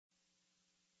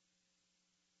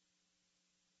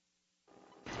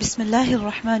Bismillahir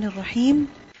Rahmanir Rahim.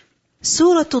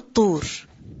 Surah At-Tur.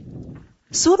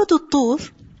 Surah At-Tur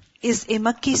is a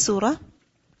Makki surah.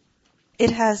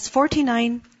 It has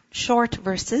 49 short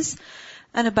verses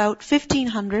and about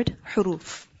 1500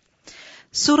 huruf.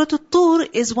 Surah At-Tur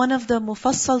is one of the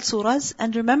Mufassal surahs,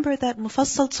 and remember that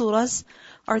Mufassal surahs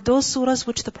are those surahs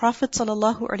which the Prophet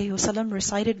ﷺ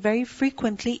recited very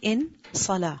frequently in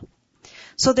Salah.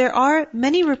 So there are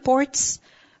many reports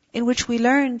in which we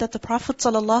learn that the Prophet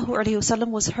ﷺ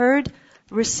was heard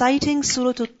reciting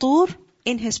Surah At-Tur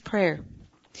in his prayer.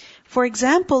 For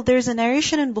example, there's a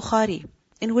narration in Bukhari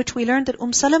in which we learn that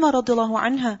Salama radiallahu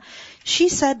anha, she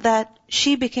said that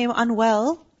she became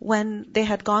unwell when they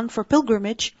had gone for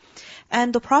pilgrimage,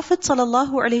 and the Prophet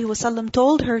ﷺ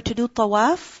told her to do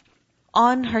tawaf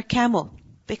on her camel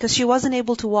because she wasn't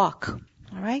able to walk.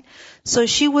 Alright? So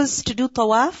she was to do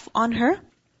tawaf on her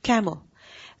camel.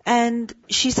 And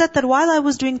she said that while I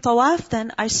was doing tawaf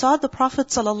then, I saw the Prophet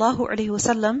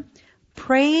ﷺ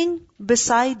praying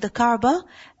beside the Kaaba,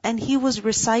 and he was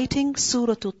reciting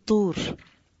Surah At-Tur.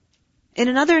 In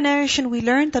another narration we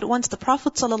learned that once the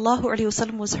Prophet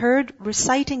ﷺ was heard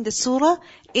reciting the surah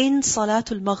in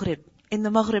Salatul Maghrib, in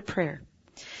the Maghrib prayer.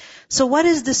 So what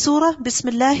is the surah?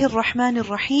 Bismillahir Rahmanir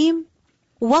Rahim.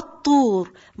 Wat-Tur,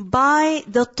 by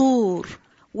the Tur.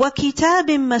 Wa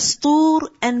kitabim mastur,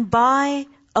 and by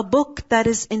a book that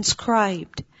is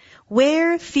inscribed.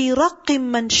 Where? Fi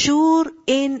raqqim manshur,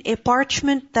 in a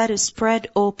parchment that is spread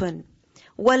open.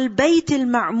 Wal baytil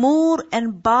ma'mur,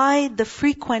 and by the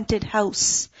frequented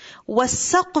house. Was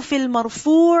saqfil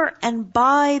marfu', and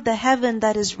by the heaven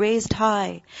that is raised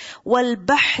high. Wal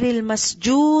bahril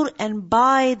masjur, and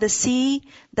by the sea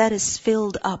that is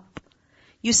filled up.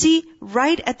 You see,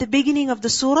 right at the beginning of the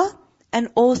surah, an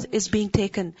oath is being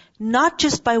taken. Not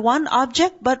just by one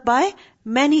object, but by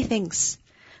many things.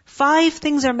 5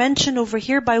 things are mentioned over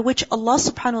here by which Allah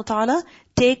subhanahu wa ta'ala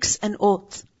takes an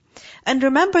oath. And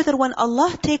remember that when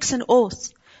Allah takes an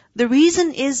oath, the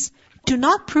reason is to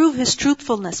not prove His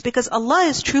truthfulness, because Allah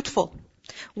is truthful.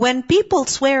 When people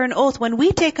swear an oath, when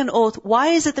we take an oath, why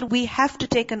is it that we have to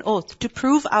take an oath? To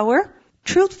prove our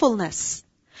truthfulness.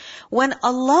 When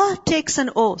Allah takes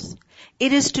an oath,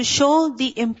 it is to show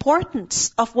the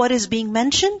importance of what is being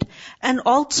mentioned and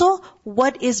also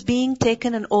what is being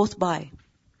taken an oath by.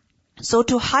 So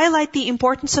to highlight the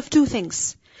importance of 2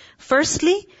 things.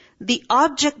 Firstly, the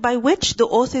object by which the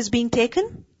oath is being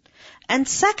taken. And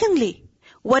secondly,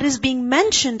 what is being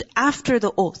mentioned after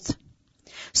the oath.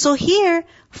 So here,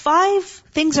 5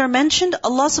 things are mentioned.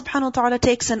 Allah subhanahu wa ta'ala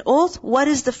takes an oath. What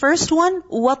is the first one?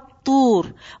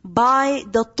 Wat-Tur, by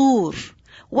the Tur.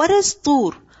 What is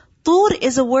Tur? Tur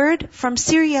is a word from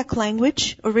Syriac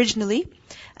language originally,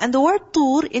 and the word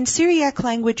Tur in Syriac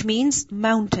language means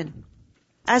mountain.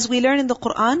 As we learn in the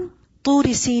Quran,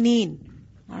 Turi Sinin.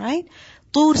 Alright?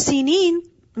 Tur Sinin,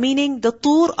 meaning the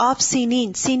Tur of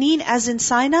Sinin. Sinin as in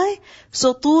Sinai,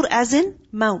 so Tur as in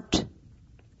mount.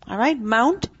 Alright?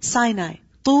 Mount Sinai.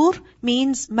 Tur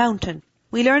means mountain.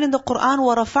 We learn in the Quran,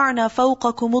 وَرَفَعْنَا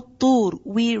فَوْقَكُمُ الطُّورِ.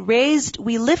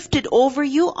 We lifted over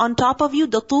you, on top of you,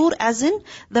 the Tur as in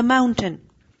the mountain.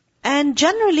 And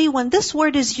generally when this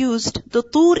word is used, the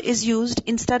Tur is used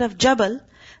instead of Jabal,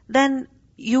 then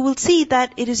you will see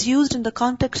that it is used in the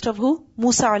context of who?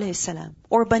 Musa alayhi salam,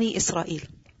 or Bani Israel.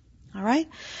 Alright?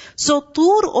 So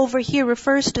Tur over here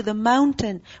refers to the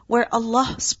mountain where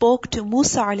Allah spoke to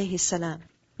Musa alayhi salam,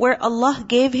 where Allah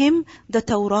gave him the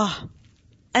Torah.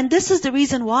 And this is the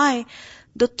reason why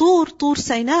the Tur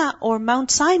Sinai or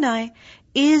Mount Sinai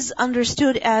is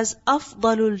understood as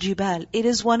Afdalul Jibal. It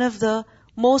is one of the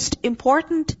most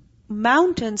important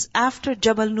mountains after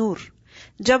Jabal Nur.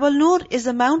 Jabal Nur is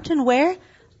a mountain where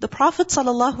the Prophet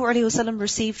ﷺ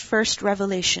received first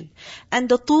revelation. And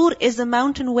the Tur is the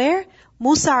mountain where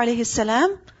Musa alayhi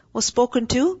salam was spoken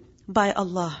to by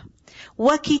Allah.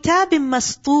 وَكِتَابٍ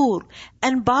مَسْطُورٍ,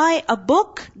 and by a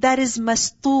book that is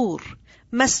mastur.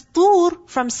 Mastur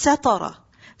from satara.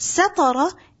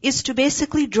 Satara is to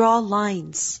basically draw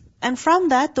lines. And from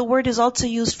that, the word is also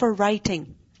used for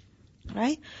writing.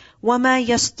 Right? وَمَا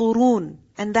يَسْطُرُونَ,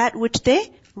 and that which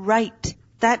they write,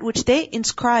 that which they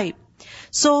inscribe.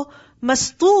 So,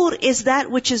 mastur is that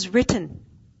which is written.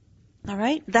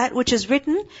 Alright? That which is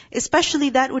written,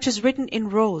 especially that which is written in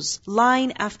rows,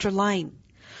 line after line.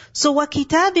 So,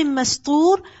 وَكِتَابٍ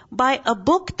مَسْطُورٍ, by a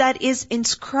book that is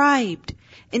inscribed,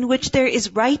 in which there is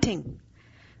writing.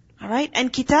 Alright?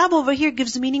 And kitab over here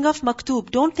gives the meaning of maktub.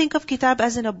 Don't think of kitab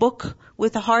as in a book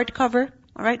with a hard cover,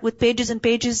 alright, with pages and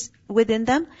pages within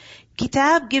them.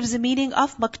 Kitab gives the meaning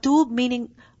of maktub,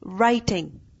 meaning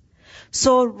writing.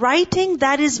 So writing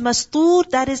that is mastur,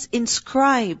 that is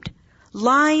inscribed.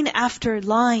 line after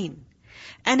line.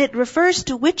 And it refers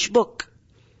to which book?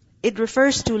 It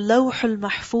refers to Lawhul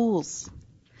Mahfuz,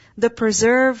 the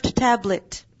preserved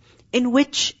tablet, in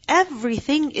which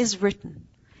everything is written.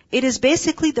 It is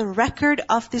basically the record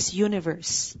of this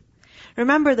universe.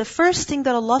 Remember, the first thing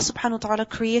that Allah subhanahu wa ta'ala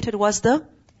created was the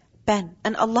pen.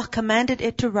 And Allah commanded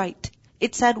it to write.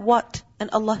 It said what? And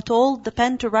Allah told the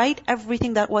pen to write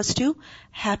everything that was to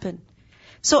happen.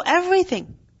 So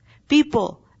everything,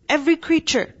 people, every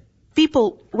creature,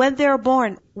 people, when they are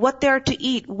born, what they are to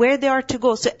eat, where they are to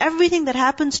go. So everything that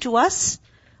happens to us,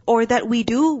 or that we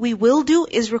do, we will do,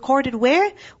 is recorded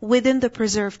where? Within the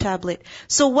preserved tablet.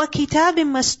 So وَكِتَابٍ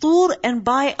مَسْطُورٍ, and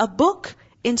by a book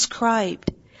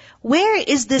inscribed. Where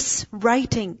is this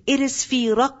writing? It is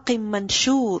فِي رَقٍّ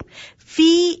مَنْشُورٍ.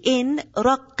 Fi in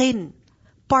raqin,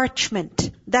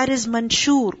 parchment. That is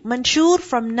manshur. Manshur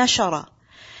from nashara.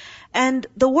 And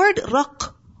the word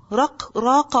raq, ra,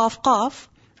 qaf, qaf,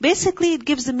 basically it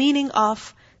gives the meaning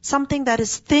of something that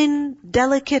is thin,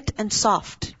 delicate, and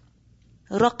soft.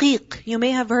 Raqiq. You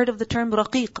may have heard of the term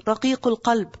raqiq. Raqiqul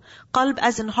qalb. Qalb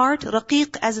as in heart,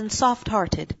 raqiq as in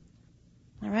soft-hearted.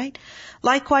 Alright?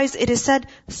 Likewise, it is said,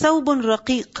 thawbun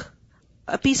raqiq.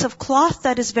 A piece of cloth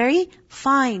that is very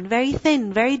fine, very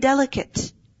thin, very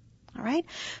delicate. Alright?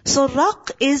 So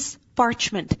raq is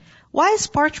parchment. Why is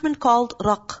parchment called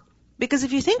raq? Because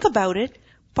if you think about it,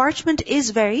 parchment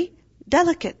is very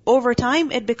delicate. Over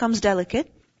time, it becomes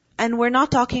delicate. And we're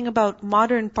not talking about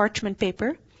modern parchment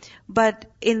paper, but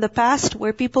in the past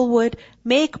where people would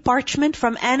make parchment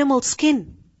from animal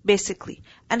skin, basically.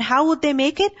 And how would they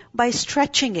make it? By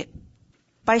stretching it.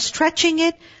 By stretching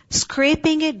it,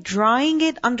 scraping it, drying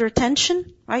it under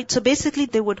tension, right? So basically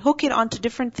they would hook it onto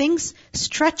different things,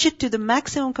 stretch it to the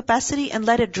maximum capacity and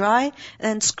let it dry,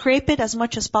 and scrape it as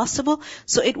much as possible,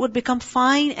 so it would become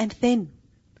fine and thin.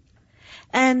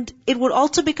 And it would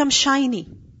also become shiny.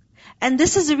 And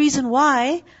this is the reason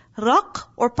why raq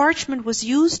or parchment was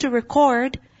used to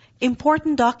record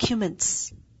important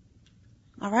documents.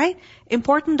 Alright?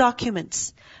 Important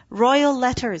documents. Royal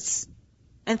letters.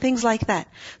 And things like that.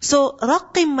 So,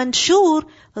 raqim manshur,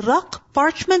 raq,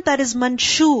 parchment that is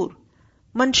manshur.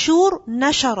 Manshur,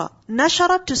 nashara.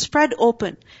 Nashara, to spread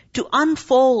open. To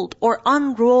unfold or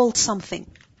unroll something.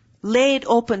 Lay it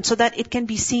open so that it can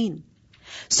be seen.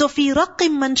 So, fi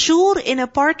raqim manshur, in a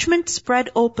parchment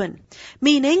spread open.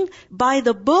 Meaning, by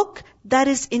the book that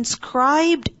is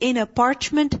inscribed in a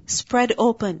parchment spread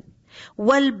open.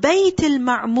 Wal baytil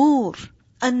ma'mur.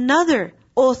 Another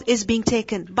oath is being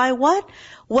taken. By what?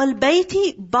 Wal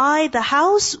bayti, by the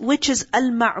house which is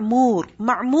al-ma'mur.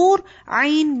 Ma'mur,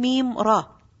 ayn, mim, ra.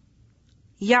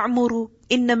 Ya'muru,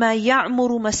 innama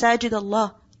ya'muru masajid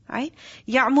Allah. Right?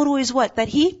 Ya'muru is what? That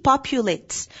he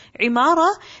populates.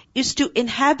 Imara is to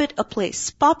inhabit a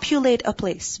place, populate a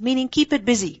place, meaning keep it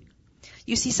busy.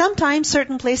 You see, sometimes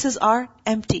certain places are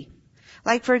empty.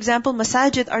 Like for example,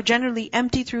 masajid are generally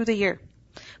empty through the year.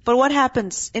 But what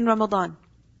happens in Ramadan?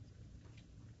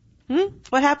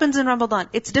 What happens in Ramadan?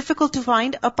 It's difficult to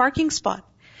find a parking spot.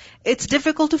 It's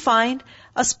difficult to find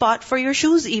a spot for your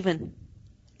shoes even.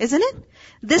 Isn't it?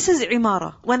 This is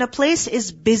imara, when a place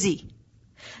is busy.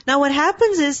 Now what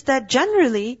happens is that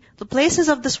generally, the places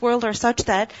of this world are such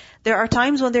that there are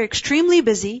times when they're extremely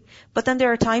busy, but then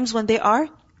there are times when they are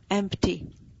empty.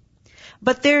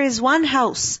 But there is one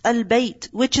house, al-bayt,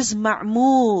 which is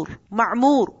ma'mur,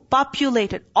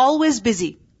 populated, always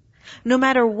busy. No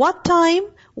matter what time,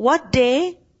 what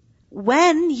day,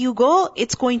 when you go,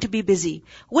 it's going to be busy.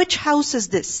 Which house is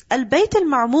this? Al-bayt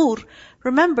al-ma'mur,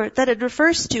 remember that it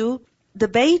refers to the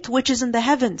bayt which is in the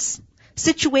heavens,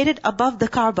 situated above the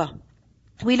Kaaba.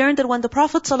 We learned that when the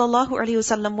Prophet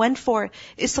ﷺ went for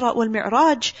Isra wal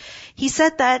Mi'raj, he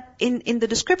said that in the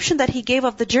description that he gave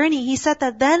of the journey, he said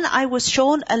that then I was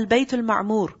shown Al-Bayt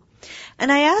al-Ma'mur.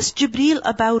 And I asked Jibreel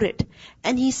about it.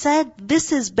 And he said,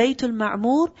 this is Baytul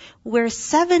Ma'mur, where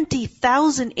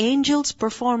 70,000 angels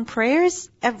perform prayers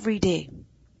every day.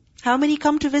 How many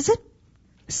come to visit?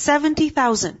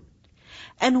 70,000.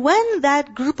 And when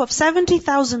that group of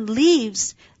 70,000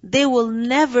 leaves, they will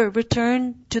never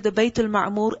return to the Baytul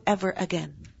Ma'mur ever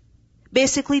again.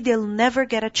 Basically, they'll never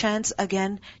get a chance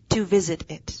again to visit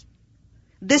it.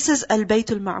 This is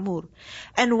Al-Baytul Ma'mur.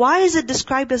 And why is it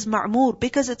described as Ma'mur?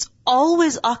 Because it's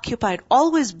always occupied,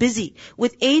 always busy,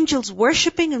 with angels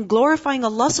worshipping and glorifying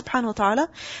Allah subhanahu wa ta'ala.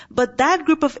 But that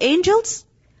group of angels,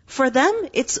 for them,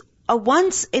 it's a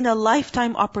once in a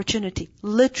lifetime opportunity.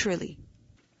 Literally.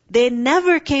 They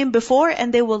never came before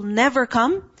and they will never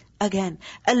come again.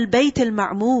 Al-Bayt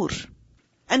al-Ma'mur.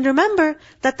 And remember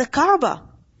that the Kaaba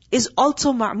is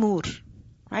also Ma'mur.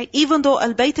 Right? Even though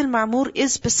Al-Bayt al-Ma'mur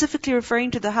is specifically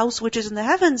referring to the house which is in the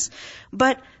heavens,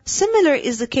 but similar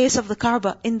is the case of the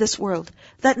Kaaba in this world.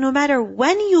 That no matter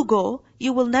when you go,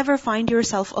 you will never find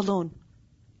yourself alone.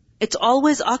 It's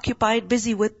always occupied,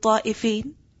 busy with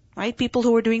ta'ifin, right? People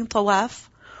who are doing tawaf,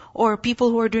 or people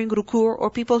who are doing ruku', or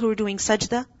people who are doing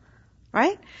sajda,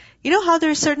 right? You know how there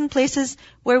are certain places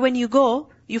where when you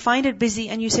go, you find it busy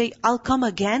and you say, I'll come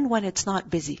again when it's not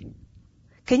busy.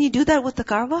 Can you do that with the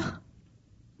Kaaba?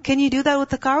 Can you do that with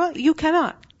the Kaaba? You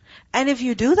cannot. And if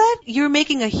you do that, you're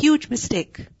making a huge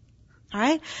mistake.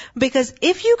 Alright? Because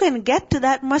if you can get to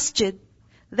that masjid,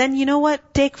 then you know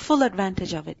what? Take full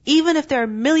advantage of it. Even if there are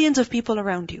millions of people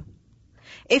around you.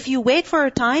 If you wait for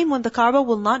a time when the Kaaba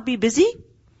will not be busy,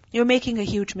 you're making a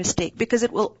huge mistake. Because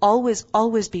it will always,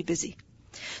 always be busy.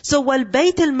 So,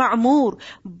 وَالْبَيْتِ الْمَعْمُورِ,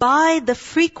 by the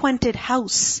frequented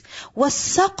house,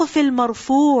 وَالسَّقْفِ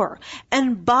الْمَرْفُوعِ,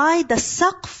 and by the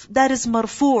saqf that is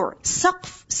marfu'.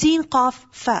 Saqf, sin, qaf,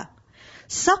 fa.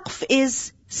 Saqf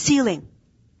is ceiling.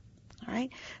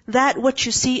 Alright? That what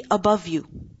you see above you.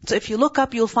 So if you look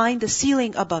up, you'll find the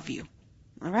ceiling above you.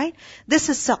 Alright? This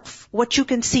is saqf, what you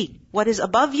can see. What is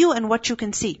above you and what you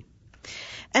can see.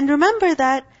 And remember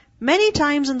that many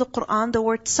times in the Quran, the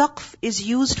word saqf is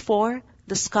used for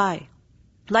the sky.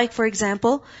 Like for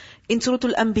example, in Surah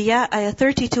Al-Anbiya, ayah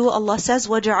 32, Allah says,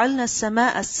 وَجَعَلْنَا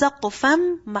السَّمَاءَ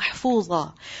سَقْفًا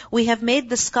مَحْفُوظًا. We have made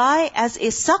the sky as a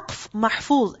saqf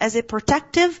mahfuz, as a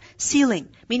protective ceiling.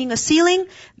 Meaning a ceiling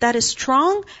that is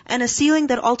strong and a ceiling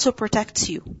that also protects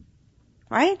you.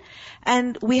 Right?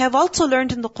 And we have also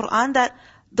learned in the Quran that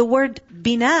the word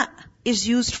bina is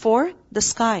used for the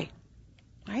sky.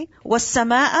 Right?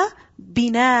 وَالسَّمَاءَ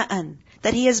بِنَاءً.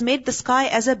 That He has made the sky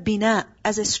as a bina,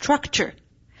 as a structure.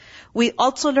 We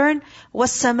also learn,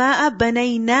 وَالسَّمَاءَ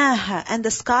بَنَيْنَاهَا. And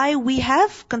the sky, we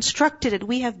have constructed it,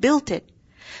 we have built it.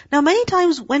 Now many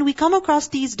times when we come across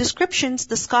these descriptions,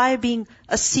 the sky being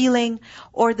a ceiling,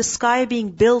 or the sky being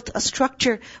built, a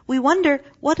structure, we wonder,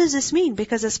 what does this mean?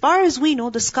 Because as far as we know,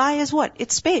 the sky is what?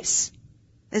 It's space.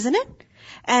 Isn't it?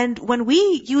 And when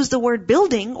we use the word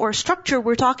building or structure,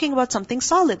 we're talking about something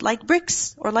solid, like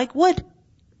bricks, or like wood.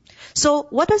 So,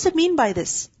 what does it mean by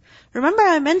this? Remember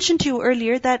I mentioned to you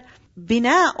earlier that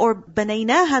bina or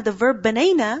banaynaha, the verb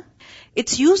banayna,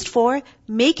 it's used for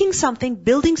making something,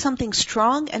 building something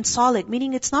strong and solid,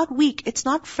 meaning it's not weak, it's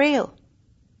not frail.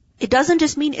 It doesn't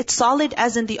just mean it's solid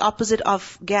as in the opposite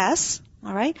of gas,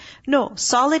 alright? No,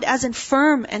 solid as in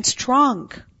firm and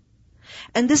strong.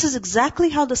 And this is exactly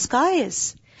how the sky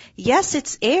is. Yes,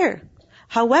 it's air.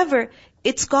 However,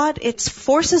 it's got its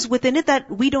forces within it that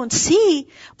we don't see,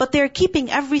 but they're keeping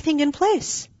everything in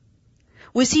place.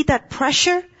 We see that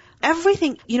pressure,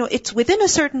 everything, it's within a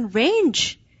certain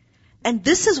range. And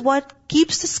this is what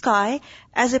keeps the sky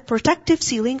as a protective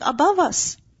ceiling above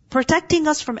us, protecting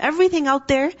us from everything out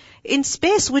there in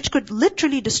space, which could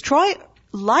literally destroy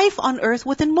life on earth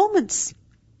within moments.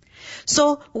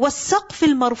 So, وَالسَّقْفِ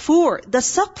الْمَرْفُوعِ, the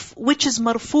saqf which is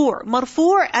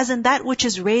marfu' as in that which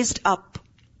is raised up.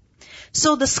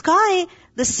 So the sky,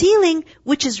 the ceiling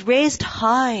which is raised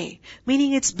high,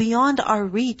 meaning it's beyond our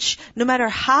reach. No matter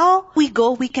how we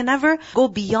go, we can never go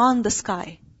beyond the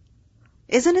sky.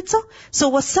 Isn't it so?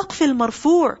 So وَالسَّقْفِ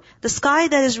الْمَرْفُوعِ, the sky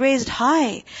that is raised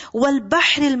high.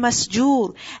 وَالْبَحْرِ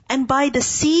الْمَسْجُورِ, and by the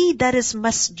sea that is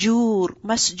masjur.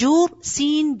 Masjur,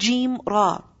 sin, jim,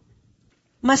 ra.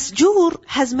 Masjur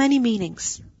has many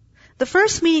meanings. The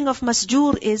first meaning of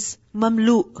masjur is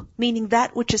mamlu', meaning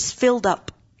that which is filled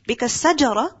up. Because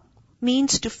sajara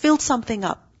means to fill something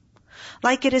up.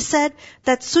 Like it is said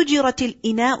that سُجِرَتِ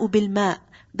الْإِنَاءُ بِالْمَاءِ,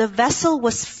 the vessel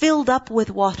was filled up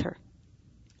with water.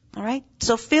 Alright?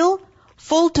 So full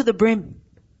to the brim.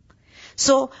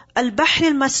 So, al-bahr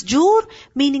al-masjur,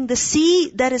 meaning the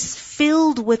sea that is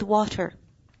filled with water.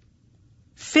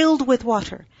 Filled with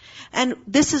water. And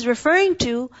this is referring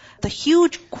to the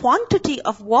huge quantity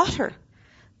of water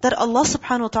that Allah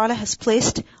subhanahu wa ta'ala has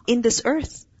placed in this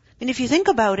earth. And if you think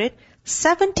about it,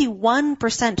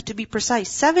 71%, to be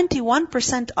precise,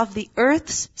 71% of the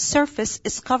earth's surface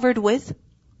is covered with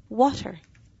water.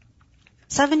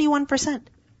 71%.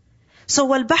 So,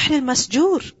 وَالْبَحْرِ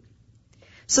الْمَسْجُورِ.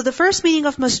 So the first meaning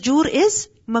of masjur is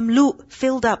mamlu',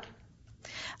 filled up.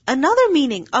 Another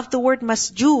meaning of the word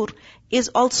masjur is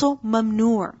also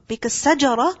mamnu', because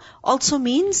sajara also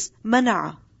means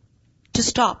mana'a, to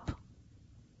stop.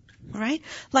 Right?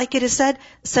 Like it is said,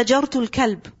 sajartul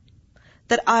kalb,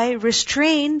 that I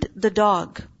restrained the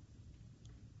dog.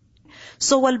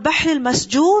 So wal-bahr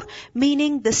al-masjur,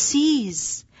 meaning the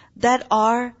seas that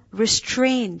are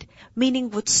restrained, meaning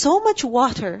with so much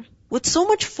water with so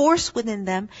much force within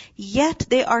them, yet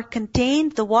they are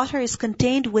contained, the water is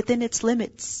contained within its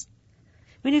limits.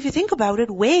 I mean, if you think about it,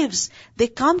 waves, they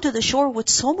come to the shore with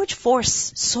so much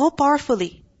force, so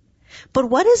powerfully. But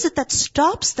what is it that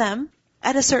stops them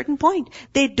at a certain point?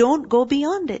 They don't go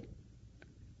beyond it.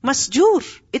 Masjur,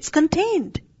 it's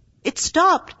contained. It's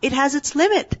stopped. It has its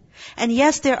limit. And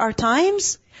yes, there are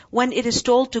times when it is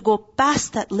told to go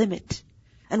past that limit.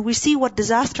 And we see what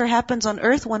disaster happens on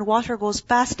earth when water goes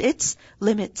past its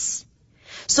limits.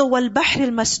 So, وَالْبَحْرِ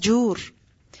الْمَسْجُورِ.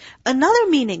 Another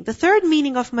meaning, the third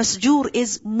meaning of masjur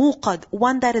is muqad,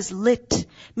 one that is lit,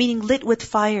 meaning lit with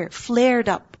fire, flared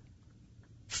up,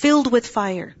 filled with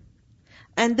fire.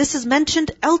 And this is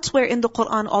mentioned elsewhere in the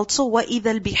Quran also,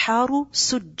 وَإِذَا الْبِحَارُ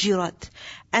سُجِّرَتْ.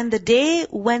 And the day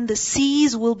when the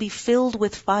seas will be filled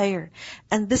with fire.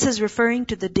 And this is referring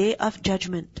to the day of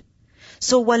judgment.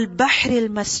 So, وَالْبَحْرِ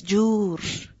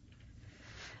الْمَسْجُورِ.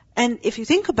 And if you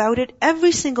think about it,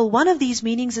 every single one of these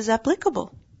meanings is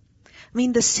applicable. I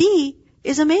mean, the sea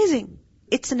is amazing.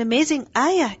 It's an amazing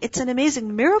ayah. It's an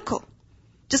amazing miracle.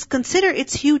 Just consider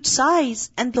its huge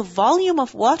size and the volume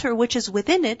of water which is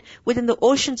within it, within the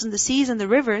oceans and the seas and the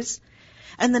rivers,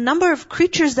 and the number of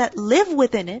creatures that live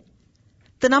within it,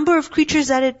 the number of creatures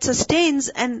that it sustains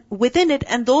and within it,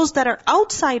 and those that are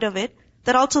outside of it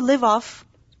that also live off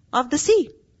of the sea.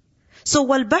 So,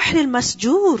 وَالْبَحْرِ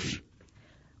الْمَسْجُورِ.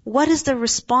 What is the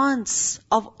response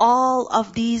of all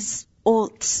of these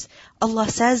oaths? Allah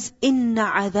says, Inna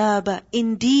adaba,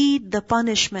 indeed the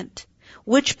punishment.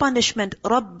 Which punishment?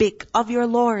 Rabbik, of your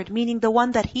Lord, meaning the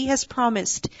one that He has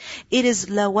promised. It is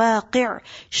lawaqir,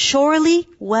 surely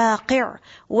waqir.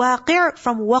 Waqir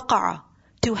from waqa'a,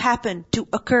 to happen, to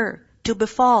occur, to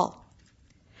befall.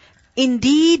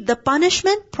 Indeed, the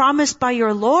punishment promised by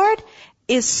your Lord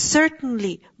is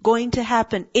certainly going to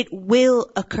happen. It will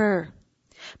occur.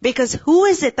 Because who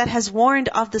is it that has warned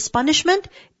of this punishment?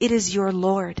 It is your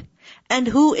Lord. And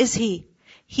who is He?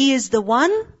 He is the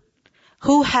one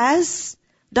who has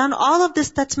done all of this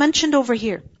that's mentioned over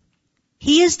here.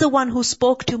 He is the one who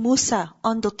spoke to Musa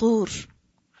on the Tur.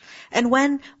 And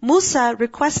when Musa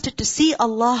requested to see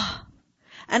Allah,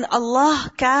 and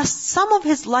Allah cast some of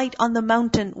His light on the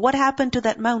mountain, what happened to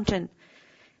that mountain?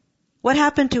 What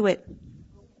happened to it?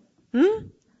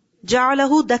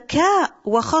 جَعَلَهُ دَكَّاء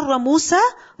وَخَرَّ مُوسَى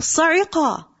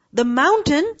صَعِقًا. The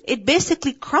mountain, it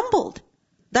basically crumbled.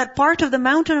 That part of the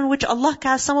mountain on which Allah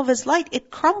cast some of His light,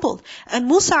 it crumbled. And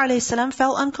Musa a.s.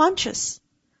 fell unconscious.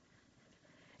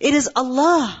 It is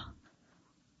Allah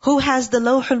who has the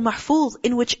Lawhul Mahfuz,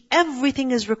 in which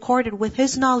everything is recorded with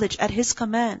His knowledge at His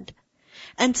command.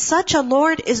 And such a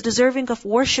Lord is deserving of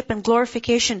worship and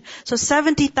glorification. So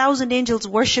 70,000 angels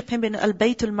worship Him in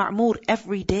Al-Baytul Ma'mur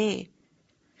every day.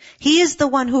 He is the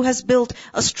one who has built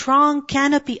a strong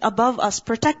canopy above us,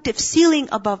 protective ceiling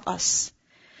above us.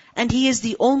 And He is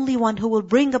the only one who will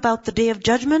bring about the day of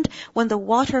judgment when the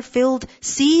water-filled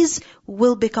seas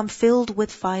will become filled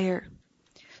with fire.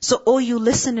 So, O you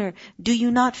listener, do you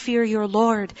not fear your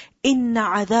Lord? Inna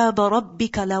adhaba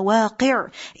rabbika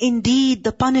lawaqir. Indeed,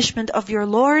 the punishment of your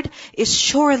Lord is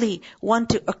surely one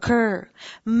to occur.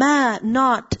 Ma,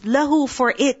 not, lahu,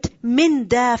 for it, min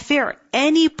dafir,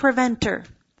 any preventer.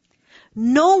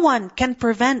 No one can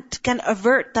prevent, can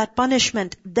avert that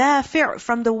punishment. Dafir,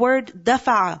 from the word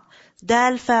dafa'a,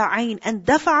 dal fa'ain. And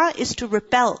dafa'a is to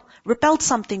repel. Repel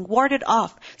something, ward it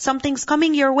off. Something's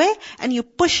coming your way and you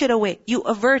push it away. You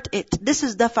avert it. This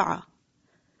is dafa'a.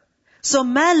 So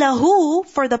ma lahu,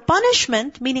 for the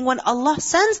punishment, meaning when Allah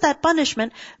sends that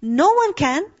punishment, no one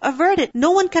can avert it.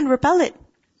 No one can repel it.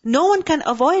 No one can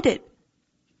avoid it.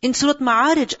 In Surah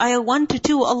Ma'arij, ayah 1 to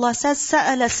 2, Allah says,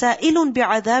 سَأَلَ سَائِلٌ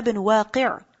بِعَذَابٍ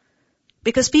وَاقِعٍ.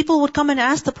 Because people would come and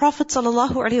ask the Prophet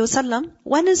ﷺ,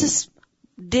 when is this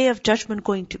day of judgment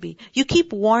going to be? You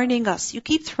keep warning us, you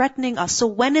keep threatening us, so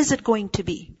when is it going to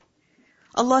be?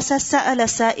 Allah says, سَأَلَ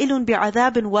سَائِلٌ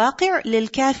بِعَذَابٍ وَاقِعٍ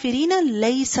لِلْكَافِرِينَ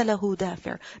لَيْسَ لَهُ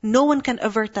دَافِرٍ. No one can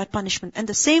avert that punishment. And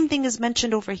the same thing is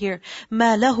mentioned over here.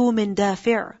 مَا لَهُ مِن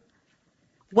دَافِرٍ.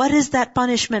 What is that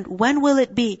punishment? When will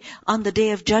it be? On the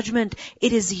day of judgment.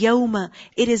 It is yawma.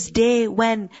 It is day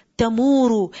when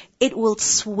tamuru, it will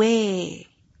sway.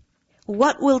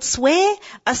 What will sway?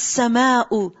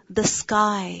 As-sama'u, the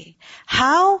sky.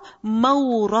 How?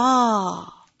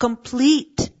 Mawra,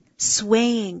 complete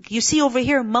swaying. You see over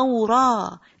here,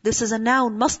 mawra. This is a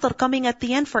noun, masdar coming at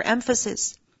the end for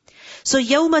emphasis. So,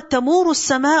 يَوْمَ تَمُورُ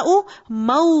السَّمَاءُ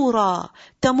مَوْرًا.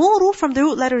 Tamuru from the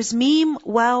root letters mim,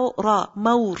 waw, ra,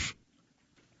 maur.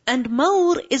 And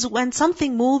maur is when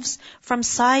something moves from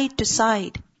side to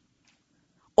side.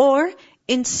 Or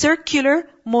in circular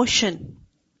motion.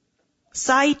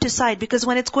 side to side. Because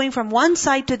when it's going from one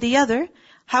side to the other,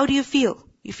 how do you feel?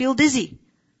 You feel dizzy.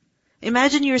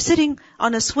 Imagine you're sitting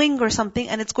on a swing or something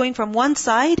and it's going from one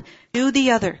side to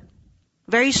the other.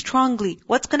 Very strongly.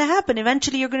 What's going to happen?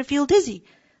 Eventually you're going to feel dizzy.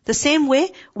 The same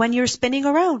way when you're spinning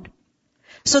around.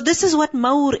 So this is what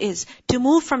mawr is. To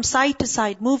move from side to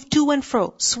side, move to and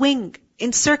fro, swing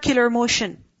in circular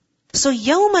motion. So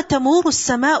يَوْمَ تَمُورُ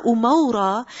السَّمَاءُ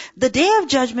مَوْرًا, the day of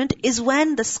judgment is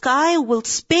when the sky will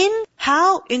spin.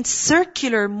 How? In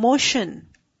circular motion.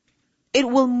 It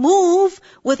will move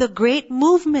with a great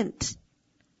movement.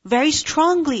 Very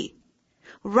strongly.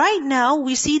 Right now,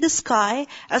 we see the sky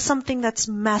as something that's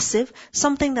massive,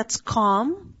 something that's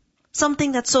calm,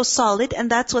 something that's so solid, and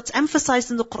that's what's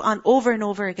emphasized in the Quran over and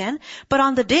over again. But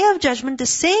on the day of judgment, the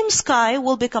same sky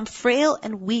will become frail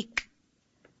and weak.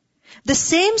 The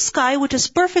same sky which is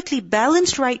perfectly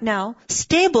balanced right now,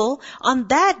 stable, on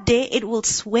that day it will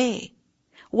sway.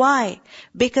 Why?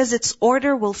 Because its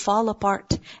order will fall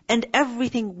apart, and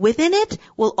everything within it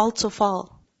will also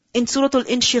fall. In Surah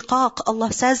Al-Inshiqaq,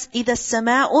 Allah says, إِذَا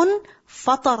السَّمَاءٌ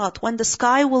فَطَرَتْ, when the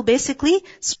sky will basically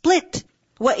split.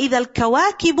 وَإِذَا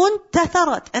الْكَوَاكِبٌ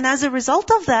تَثَرَتْ, and as a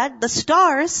result of that, the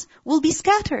stars will be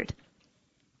scattered.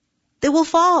 They will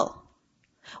fall.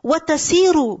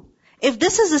 وَتَسِيرُ, if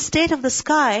this is the state of the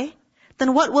sky,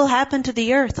 then what will happen to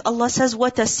the earth? Allah says,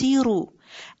 وَتَسِيرُ,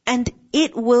 and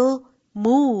it will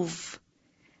move.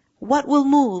 What will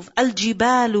move?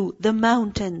 Al-jibalu, the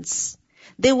mountains.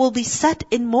 They will be set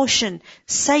in motion.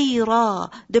 Sayra,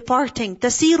 departing.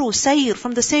 Tasiru, sayr,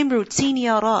 from the same root.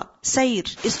 Siniyara,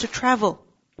 sayr, is to travel.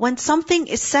 When something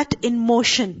is set in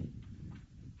motion.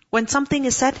 When something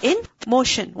is set in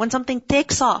motion. When something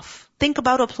takes off. Think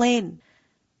about a plane.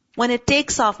 When it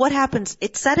takes off, what happens?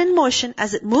 It's set in motion.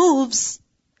 As it moves,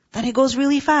 then it goes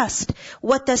really fast.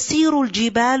 وَتَسِيرُ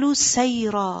الْجِبَالُ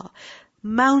سَيْرًا,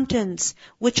 mountains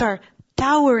which are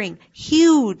towering,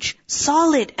 huge,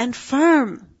 solid and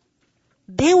firm,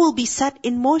 they will be set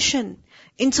in motion.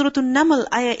 In Surah An-Naml,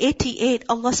 ayah 88,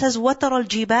 Allah says, وَتَرَى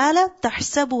الْجِبَالَ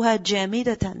تَحْسَبُهَا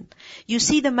جَامِدَةً. You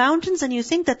see the mountains and you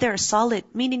think that they're solid,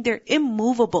 meaning they're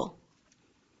immovable.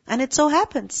 And it so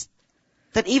happens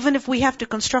that even if we have to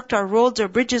construct our roads or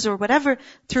bridges or whatever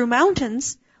through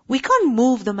mountains, we can't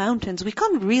move the mountains, we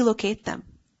can't relocate them.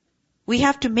 We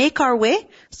have to make our way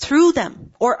through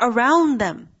them or around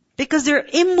them, because they're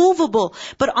immovable.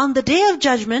 But on the day of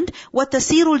judgment,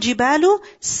 وَتَسِيرُ الْجِبَالُ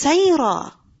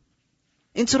سَيْرًا.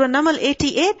 In Surah Namal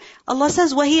 88, Allah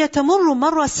says, وَهِيَ تَمُرُّ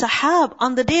مَرَّ السَّحَابِ.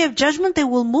 On the day of judgment, they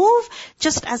will move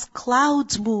just as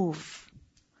clouds move.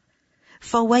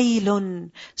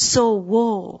 فَوَيْلٌ, so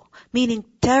woe, meaning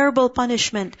terrible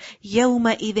punishment.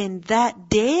 يَوْمَئِذٍ, that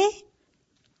day,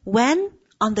 when?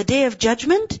 On the day of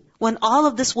judgment, when all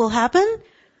of this will happen.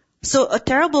 So a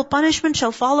terrible punishment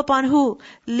shall fall upon who?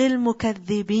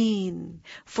 لِلْمُكَذِّبِينَ,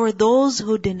 for those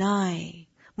who deny.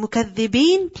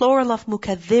 Mukaththibin, plural of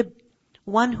mukaththib,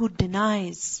 one who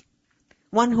denies.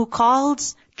 One who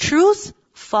calls truth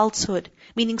falsehood.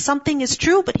 Meaning something is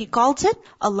true, but he calls it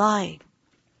a lie.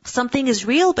 Something is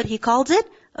real, but he calls it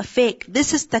a fake.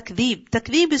 This is takdhib.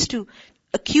 Takdhib is to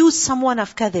accuse someone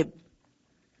of kadhib.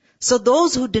 So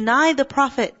those who deny the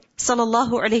Prophet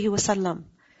sallallahu alaihi wasallam,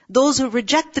 those who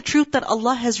reject the truth that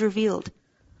Allah has revealed.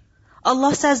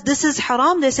 Allah says this is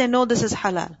haram, they say no, this is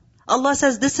halal. Allah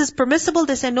says this is permissible,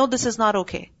 they say no, this is not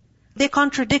okay. They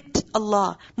contradict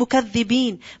Allah.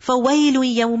 Mukaththibin. فَوَيْلٌ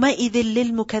يَوْمَئِذٍ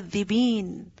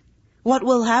لِلْمُكَثِّبِينَ. What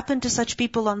will happen to such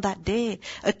people on that day?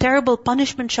 A terrible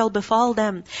punishment shall befall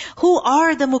them. Who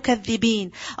are the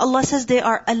mukaththibin? Allah says they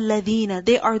are alladhina.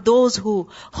 They are those who,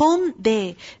 whom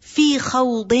they, fi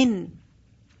khawdin.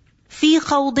 Fi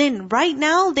khawdin. Right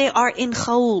now they are in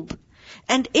khawd.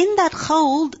 And in that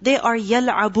khawd, they are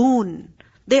yal'abun.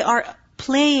 They are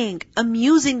playing,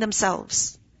 amusing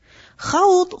themselves.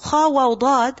 Khawd, kha waw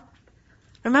dad.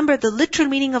 Remember, the literal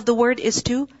meaning of the word is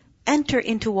to enter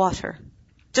into water.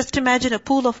 Just imagine a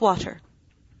pool of water.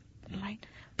 Right?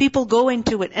 People go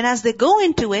into it. And as they go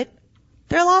into it,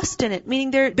 they're lost in it.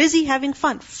 Meaning they're busy having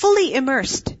fun. Fully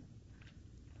immersed.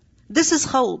 This is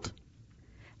khawd.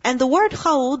 And the word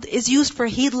khawd is used for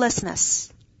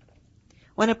heedlessness.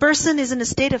 When a person is in a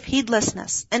state of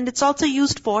heedlessness. And it's also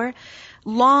used for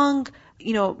long,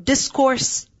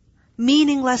 discourse,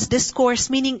 meaningless discourse,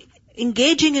 meaning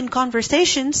engaging in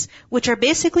conversations which are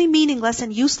basically meaningless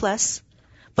and useless.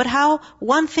 But how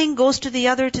one thing goes to the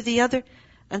other,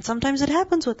 and sometimes it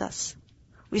happens with us.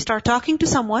 We start talking to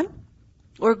someone,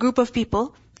 or a group of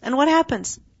people, and what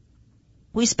happens?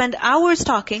 We spend hours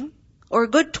talking, or a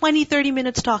good 20-30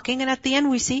 minutes talking, and at the end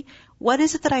we see, what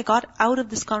is it that I got out of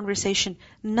this conversation?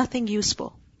 Nothing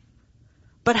useful.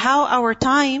 but how our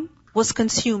time was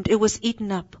consumed. It was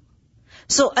eaten up.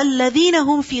 So, الَّذِينَ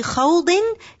هُمْ فِي خَوْضٍ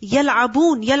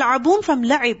يَلْعَبُونَ. يَلْعَبُونَ from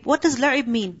لَعِب. What does لَعِب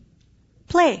mean?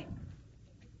 Play.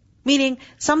 Meaning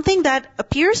something that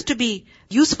appears to be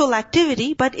useful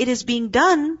activity, but it is being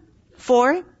done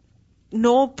for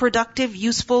no productive,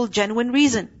 useful, genuine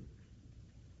reason.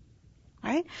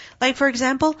 Right? Like for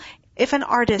example, if an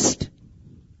artist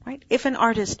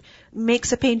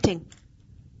makes a painting,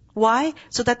 why?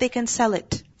 So that they can sell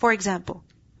it, for example.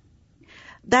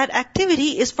 That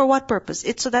activity is for what purpose?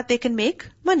 It's so that they can make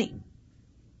money.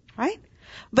 Right?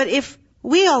 But if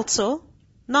we also,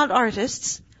 not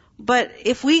artists, but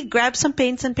if we grab some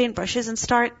paints and paintbrushes and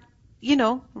start,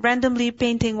 randomly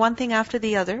painting one thing after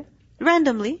the other,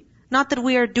 randomly, not that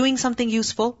we are doing something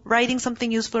useful, writing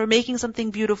something useful, or making something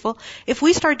beautiful. If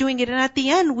we start doing it and at the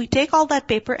end we take all that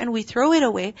paper and we throw it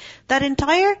away, that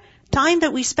entire time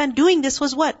that we spent doing this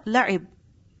was what? La'ib.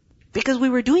 Because we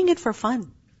were doing it for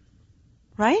fun.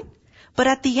 Right? But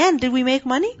at the end, did we make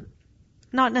money?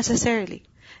 Not necessarily.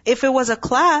 If it was a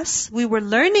class, we were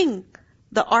learning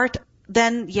the art,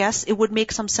 then yes, it would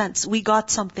make some sense. We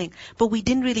got something. But we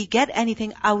didn't really get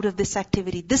anything out of this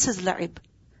activity. This is la'ib.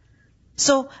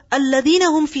 So, الَّذِينَ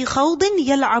هُمْ فِي خَوْضٍ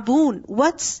يَلْعَبُونَ.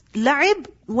 What's la'ib?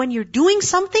 When you're doing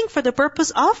something for the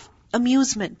purpose of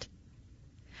amusement.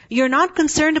 You're not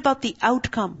concerned about the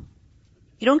outcome.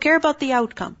 You don't care about the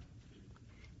outcome.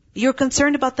 You're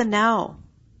concerned about the now.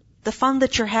 The fun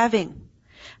that you're having.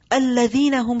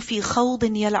 الَّذِينَ هُمْ فِي خَوْضٍ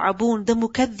يَلْعَبُونَ. The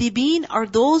مُكَذِّبِينَ are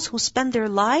those who spend their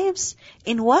lives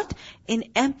in what? In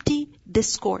empty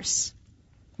discourse.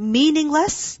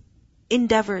 Meaningless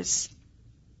endeavors.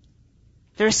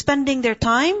 They're spending their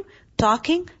time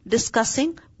talking,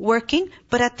 discussing, working,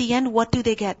 but at the end, what do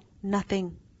they get?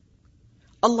 Nothing.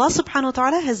 Allah subhanahu wa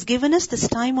ta'ala has given us this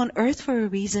time on earth for a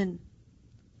reason.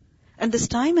 And this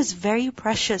time is very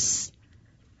precious.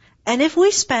 And if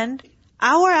we spend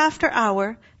hour after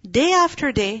hour, day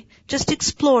after day, just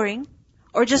exploring,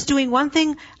 or just doing one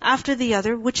thing after the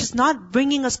other, which is not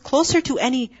bringing us closer to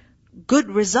any good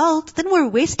result, then we're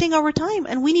wasting our time.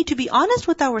 And we need to be honest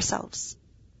with ourselves.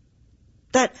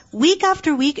 That week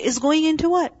after week is going into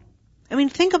what?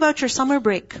 Think about your summer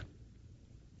break.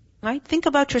 Right? Think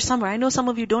about your summer. I know some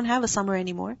of you don't have a summer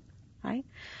anymore. Right?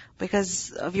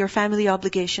 Because of your family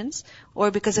obligations,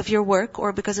 or because of your work,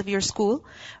 or because of your school.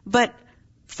 But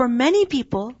for many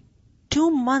people,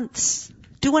 2 months,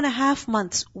 2.5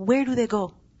 months, where do they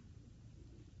go?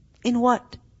 In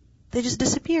what? They just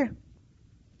disappear.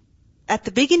 At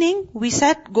the beginning, we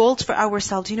set goals for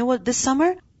ourselves. You know what? This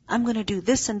summer, I'm going to do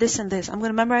this and this and this. I'm going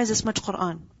to memorize this much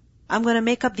Quran. I'm going to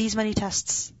make up these many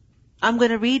tests. I'm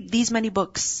going to read these many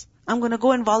books. I'm going to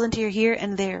go and volunteer here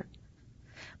and there.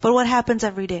 But what happens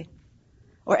every day?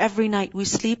 Or every night? We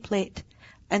sleep late.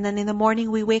 And then in the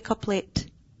morning we wake up late.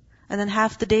 And then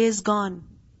half the day is gone.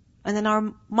 And then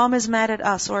our mom is mad at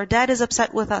us, or our dad is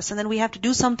upset with us, and then we have to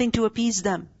do something to appease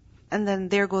them. And then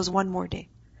there goes one more day.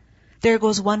 There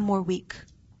goes one more week.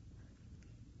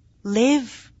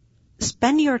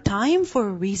 Spend your time for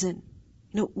a reason.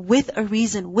 With a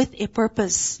reason, with a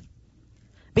purpose.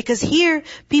 Because here,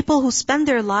 people who spend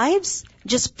their lives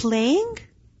just playing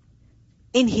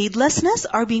in heedlessness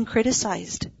are being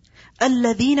criticized.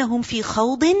 الَّذِينَ هُمْ فِي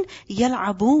خَوْضٍ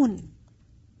يَلْعَبُونَ.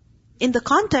 In the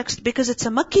context, because it's a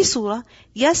Makki surah,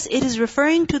 yes, it is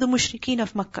referring to the mushrikeen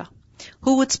of Makkah,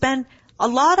 who would spend a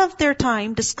lot of their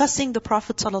time discussing the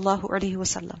Prophet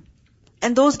ﷺ.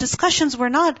 And those discussions were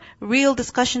not real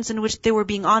discussions in which they were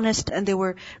being honest and they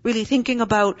were really thinking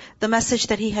about the message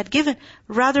that he had given.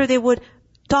 Rather, they would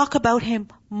talk about him,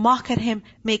 mock at him,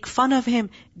 make fun of him,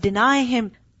 deny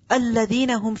him. الَّذِينَ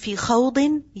هُمْ فِي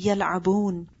خَوْضٍ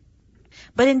يَلْعَبُونَ.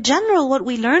 But in general, what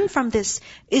we learn from this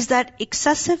is that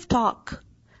excessive talk,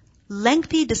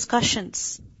 lengthy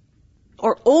discussions,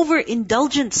 or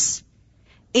overindulgence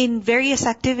in various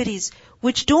activities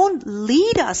which don't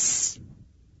lead us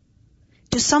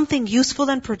to something useful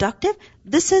and productive,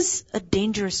 this is a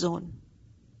dangerous zone.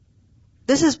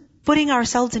 This is putting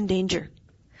ourselves in danger.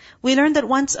 We learned that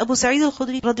once Abu Sa'id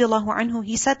al-Khudri radiallahu anhu,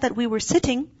 he said that we were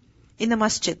sitting in the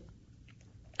masjid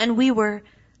and we were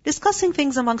discussing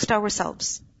things amongst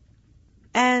ourselves.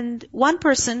 And one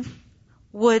person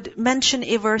would mention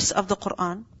a verse of the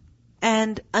Quran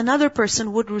and another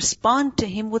person would respond to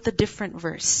him with a different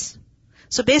verse.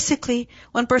 So basically,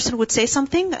 one person would say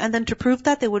something and then to prove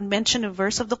that they would mention a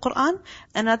verse of the Quran.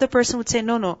 Another person would say,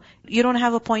 no, you don't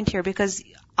have a point here because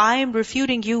I am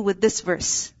refuting you with this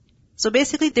verse. So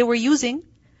basically, they were using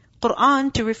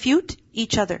Quran to refute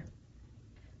each other.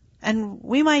 And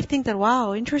we might think that,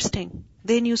 wow, interesting.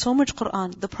 They knew so much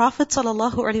Quran. The Prophet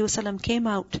ﷺ came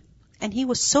out And he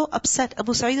was so upset.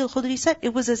 Abu Sa'id al-Khudri said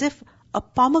it was as if a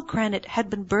pomegranate had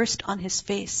been burst on his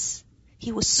face.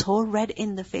 He was so red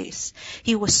in the face.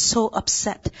 He was so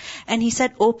upset. And he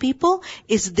said, "O people,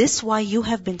 is this why you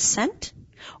have been sent?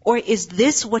 Or is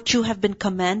this what you have been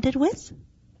commanded with?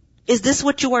 Is this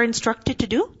what you are instructed to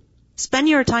do? Spend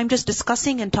your time just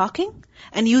discussing and talking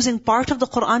and using part of the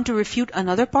Quran to refute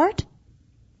another part?"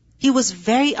 He was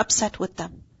very upset with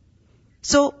them.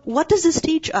 So what does this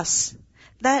teach us?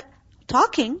 That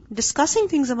talking, discussing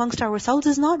things amongst ourselves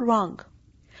is not wrong.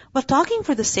 But talking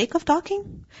for the sake of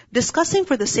talking, discussing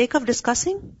for the sake of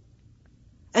discussing,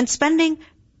 and spending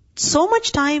so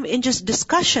much time in just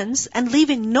discussions and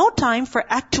leaving no time for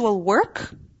actual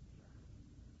work,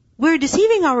 we're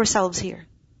deceiving ourselves here.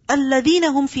 الَّذِينَ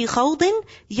هُمْ فِي خَوْضٍ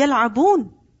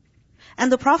يَلْعَبُونَ.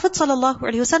 And the Prophet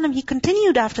ﷺ, he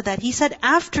continued after that. He said,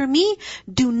 "After me,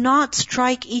 do not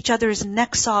strike each other's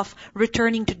necks off,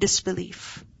 returning to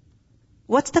disbelief."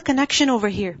 What's the connection over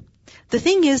here? The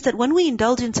thing is that when we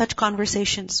indulge in such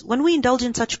conversations, when we indulge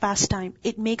in such pastime,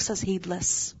 it makes us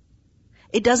heedless.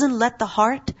 It doesn't let the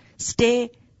heart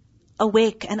stay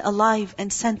awake and alive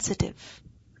and sensitive.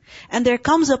 And there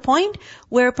comes a point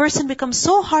where a person becomes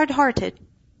so hard-hearted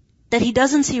that he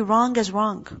doesn't see wrong as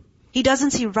wrong. He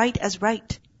doesn't see right as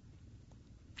right.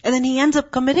 And then he ends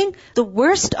up committing the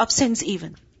worst of sins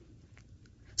even.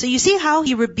 So you see how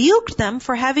he rebuked them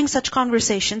for having such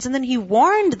conversations, and then he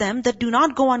warned them that do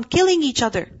not go on killing each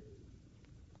other.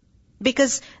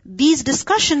 Because these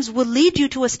discussions will lead you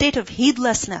to a state of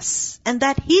heedlessness. And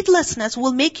that heedlessness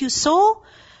will make you so,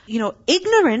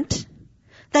 ignorant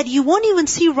that you won't even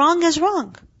see wrong as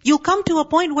wrong. You'll come to a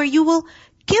point where you will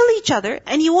kill each other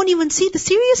and you won't even see the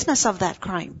seriousness of that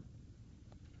crime.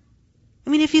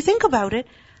 If you think about it,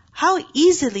 how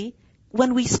easily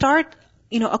when we start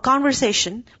a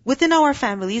conversation within our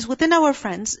families, within our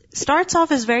friends, starts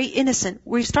off as very innocent.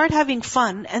 We start having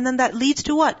fun, and then that leads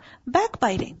to what?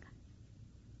 Backbiting.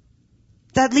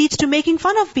 That leads to making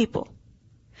fun of people.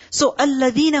 So,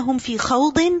 الَّذِينَ هُمْ فِي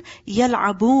خَوْضٍ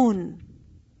يَلْعَبُونَ.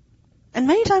 And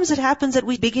many times it happens that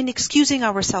we begin excusing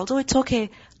ourselves. "Oh, it's okay.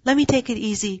 Let me take it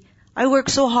easy. I work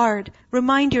so hard."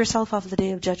 Remind yourself of the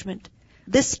Day of Judgment.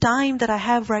 This time that I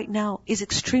have right now is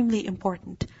extremely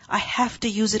important. I have to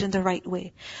use it in the right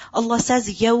way. Allah says,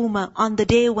 يَوْمَ, on the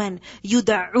day when,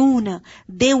 يُدَعُونَ,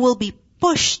 they will be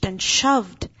pushed and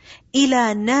shoved,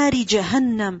 إِلَى نَارِ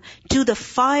جَهَنَّمْ, to the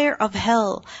fire of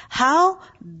hell. How?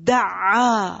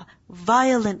 دَعَا,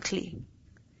 violently.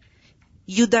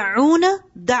 يُدَعُونَ,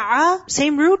 da'a,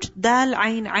 same root, dal,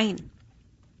 ayn, ayn.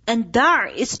 And dar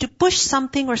is to push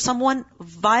something or someone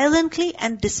violently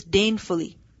and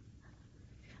disdainfully.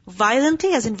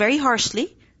 Violently, as in very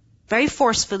harshly, very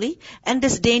forcefully, and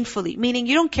disdainfully. Meaning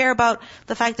you don't care about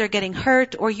the fact they're getting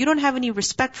hurt, or you don't have any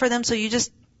respect for them, so you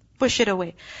just push it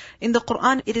away. In the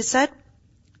Quran, it is said,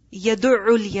 يَدُعُّ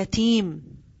الْيَتِيمِ.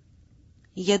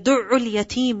 يَدُعُّ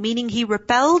الْيَتِيمِ, meaning he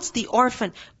repels the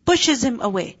orphan, pushes him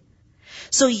away.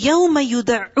 So, يَوْمَ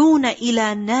يُدَعُّونَ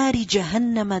إِلَى نَارِ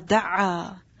جَهَنَّمَ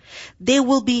دَعَّا. They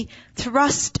will be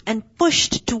thrust and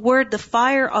pushed toward the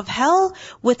fire of hell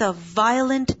with a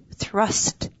violent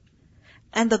thrust.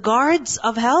 And the guards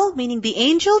of hell, meaning the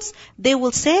angels, they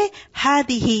will say,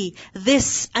 هَذِهِ,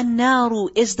 this, النَّارُ,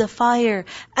 is the fire,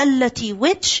 الَّتِي,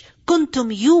 which,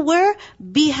 kuntum, you were,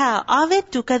 biha, of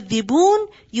it, tukadhibun,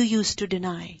 you used to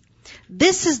deny.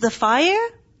 This is the fire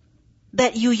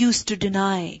that you used to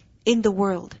deny in the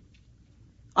world.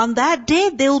 On that day,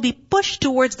 they will be pushed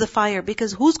towards the fire,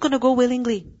 because who's going to go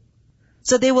willingly?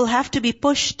 So they will have to be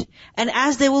pushed. And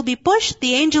as they will be pushed,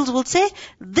 the angels will say,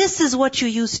 this is what you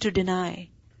used to deny.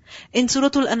 In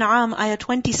Surah Al-An'am, ayah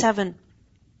 27,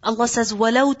 Allah says,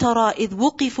 وَلَوْ تَرَى إِذْ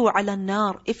وُقِفُوا عَلَى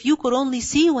النَّارِ. If you could only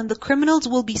see when the criminals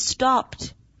will be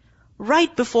stopped,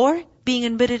 right before being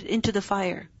admitted into the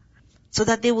fire, so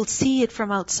that they will see it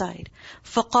from outside.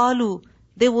 فَقَالُوا,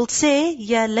 they will say,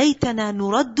 يَا لَيْتَنَا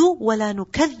نُرَدُّ وَلَا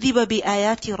نُكَذِّبَ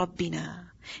بِآيَاتِ رَبِّنَا.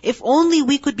 If only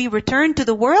we could be returned to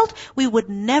the world, we would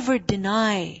never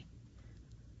deny.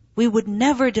 We would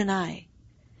never deny.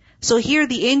 So here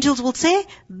the angels will say,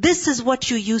 this is what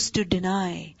you used to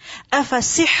deny.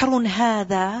 أَفَسِحْرٌ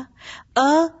هَذَا,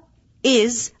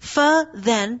 is, fa,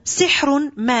 then,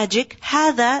 sihrun, magic,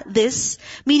 hada, this,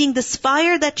 meaning this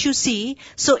fire that you see,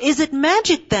 so is it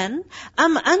magic then?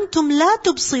 Am antum la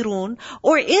tubsirun,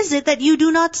 or is it that you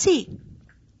do not see?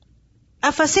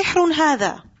 Afasihrun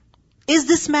hada, is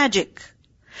this magic?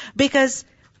 Because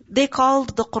they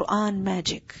called the Quran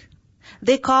magic.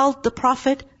 They called the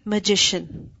Prophet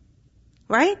magician.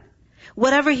 Right?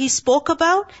 Whatever he spoke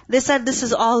about, they said this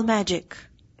is all magic.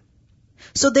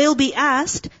 So they'll be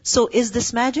asked, so is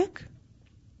this magic?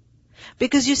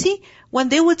 Because you see, when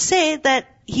they would say that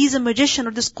he's a magician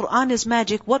or this Qur'an is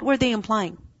magic, what were they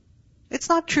implying? It's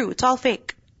not true. It's all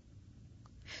fake.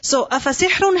 So,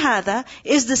 أَفَسِحْرٌ هَذَا?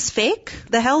 Is this fake?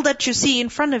 The hell that you see in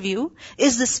front of you,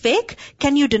 is this fake?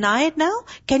 Can you deny it now?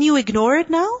 Can you ignore it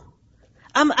now?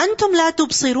 أَمْ أَنْتُمْ لَا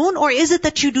تُبْصِرُونَ? Or is it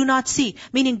that you do not see?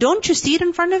 Meaning, don't you see it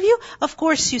in front of you? Of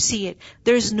course you see it.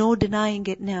 There's no denying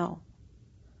it now.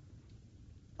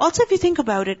 Also, if you think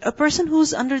about it, a person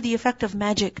who's under the effect of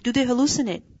magic, do they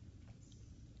hallucinate?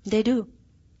 They do.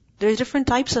 There's different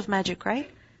types of magic, right?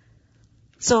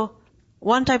 So,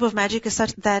 one type of magic is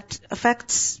such that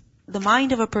affects the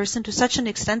mind of a person to such an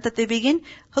extent that they begin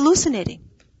hallucinating.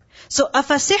 So,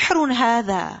 أَفَسِحْرٌ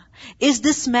هَذَا? Is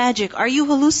this magic? Are you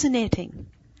hallucinating?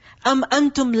 أَمْ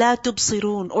أَنْتُمْ لَا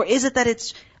تُبْصِرُونَ? Or is it that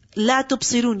it's لَا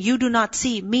تُبْصِرُونَ? You do not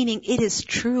see, meaning it is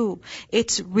true.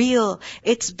 It's real.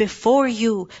 It's before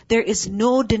you. There is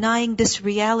no denying this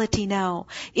reality now.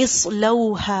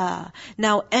 إِصْلَوْهَا.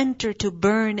 Now enter to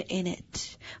burn in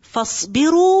it.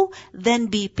 فَاصْبِرُوا. Then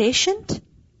be patient.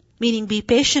 Meaning be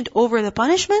patient over the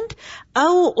punishment.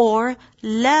 أَوْ or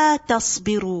لَا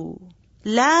تَصْبِرُوا.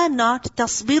 La, not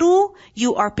tasbiru,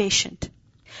 you are patient.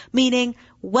 Meaning,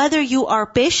 whether you are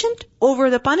patient over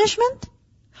the punishment,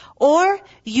 or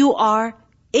you are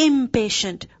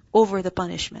impatient over the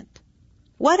punishment.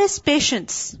 What is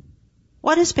patience?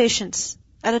 What is patience?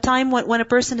 At a time when a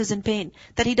person is in pain,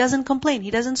 that he doesn't complain, he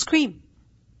doesn't scream.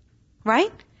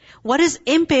 Right? What is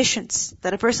impatience?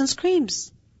 That a person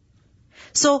screams.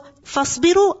 So,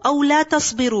 فَاصْبِرُوا أَوْ لَا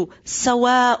تَصْبِرُوا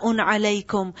سَوَاءٌ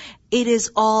عَلَيْكُمْ. It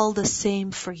is all the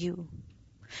same for you.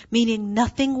 Meaning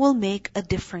nothing will make a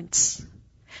difference.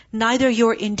 Neither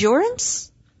your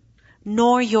endurance,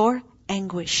 nor your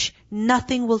anguish.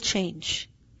 Nothing will change.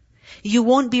 You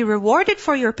won't be rewarded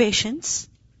for your patience,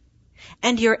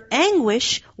 and your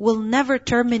anguish will never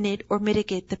terminate or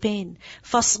mitigate the pain.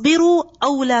 فَاصْبِرُوا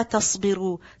أَوْ لَا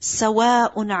تَصْبِرُوا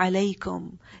سَوَاءٌ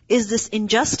عَلَيْكُمْ. Is this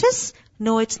injustice?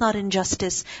 No, it's not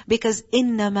injustice. Because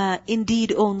إِنَّمَا,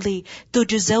 indeed only,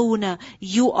 تُجْزَوْنَ,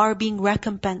 you are being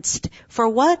recompensed. For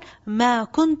what? مَا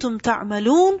كُنْتُمْ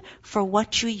تَعْمَلُونَ, for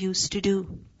what you used to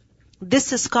do.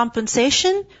 This is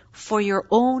compensation for your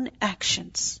own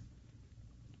actions.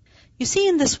 You see,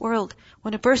 in this world,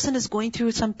 when a person is going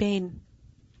through some pain,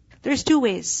 there's two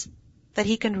ways that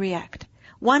he can react.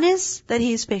 One is that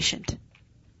he is patient.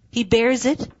 He bears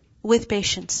it with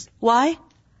patience. Why?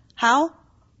 How?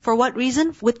 For what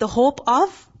reason? With the hope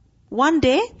of one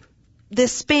day,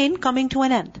 this pain coming to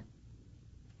an end.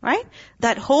 Right?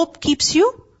 That hope keeps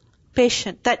you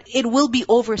patient, that it will be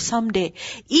over someday.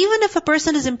 Even if a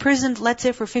person is imprisoned, let's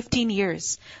say for 15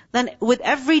 years, then with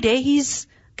every day he's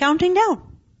counting down.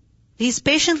 He's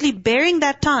patiently bearing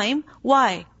that time.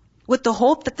 Why? With the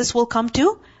hope that this will come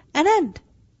to an end.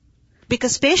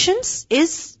 Because patience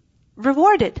is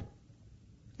rewarded.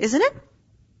 Isn't it?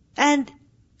 And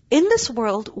in this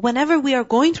world, whenever we are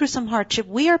going through some hardship,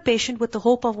 we are patient with the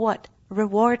hope of what?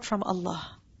 Reward from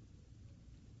Allah.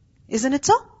 Isn't it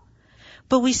so?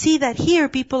 But we see that here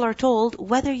people are told,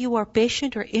 whether you are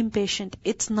patient or impatient,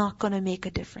 it's not going to make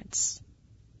a difference.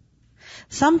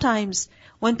 Sometimes,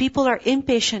 when people are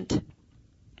impatient,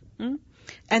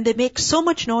 and they make so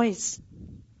much noise,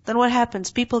 then what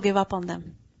happens? People give up on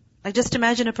them. Like just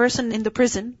imagine a person in the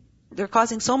prison, they're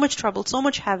causing so much trouble, so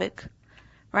much havoc,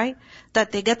 right?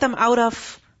 That they get them out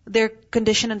of their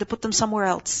condition and they put them somewhere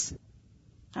else.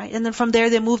 Right? And then from there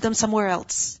they move them somewhere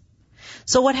else.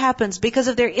 So what happens? Because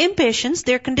of their impatience,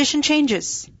 their condition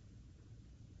changes.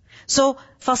 So,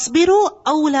 فَاصْبِرُوا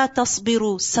أَوْ لَا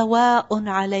تَصْبِرُوا سَوَاءٌ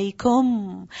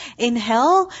عَلَيْكُمْ. In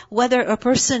hell, whether a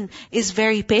person is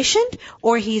very patient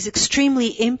or he is extremely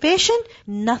impatient,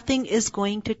 nothing is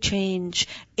going to change.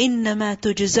 إِنَّمَا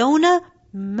تُجْزَوْنَ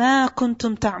مَا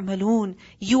كُنْتُمْ تَعْمَلُونَ.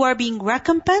 You are being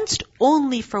recompensed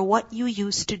only for what you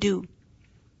used to do.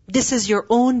 This is your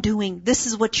own doing. This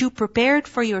is what you prepared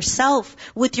for yourself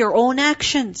with your own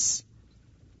actions.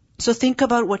 So think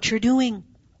about what you're doing.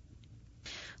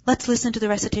 Let's listen to the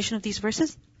recitation of these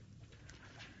verses.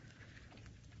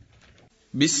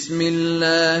 بسم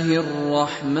الله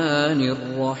الرحمن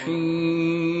الرحيم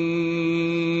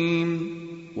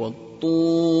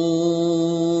والطور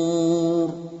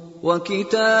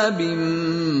وكتاب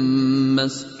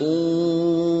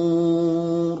مسطور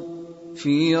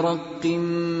في رق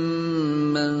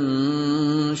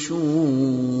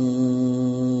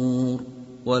منشور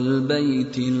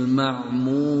والبيت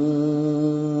المعمور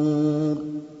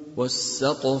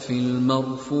والسقف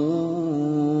المرفوع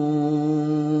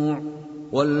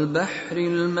والبحر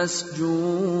المسجور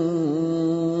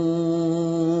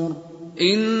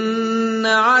إن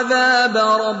عذاب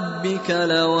ربك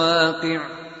لواقع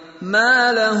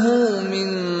ما له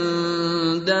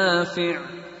من دافع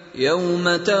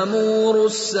يوم تمور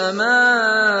السماء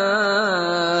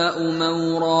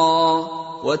مورا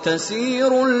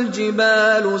وتسير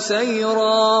الجبال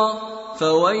سيرا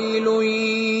فويل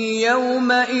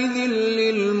يومئذ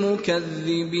للمكذبين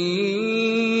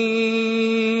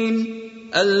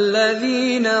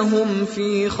الذين هم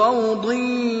في خوض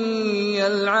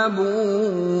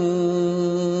يلعبون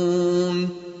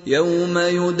يوم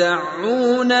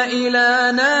يدعون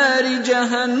إلى نار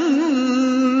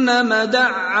جهنم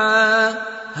دعا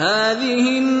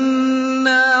هذه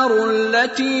النار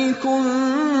التي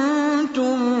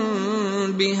كنتم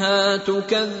بها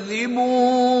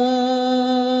تكذبون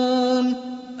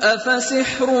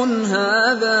أفسحر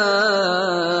هذا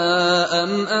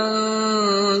أم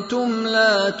أنتم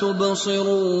لا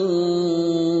تبصرون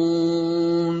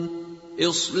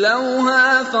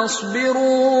اصلوها فاصبروا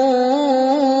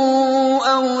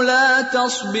أو لا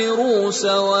تصبروا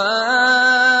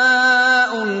سواء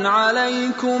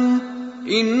عليكم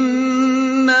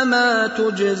إنما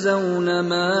تجزون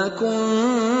ما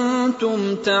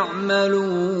كنتم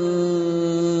تعملون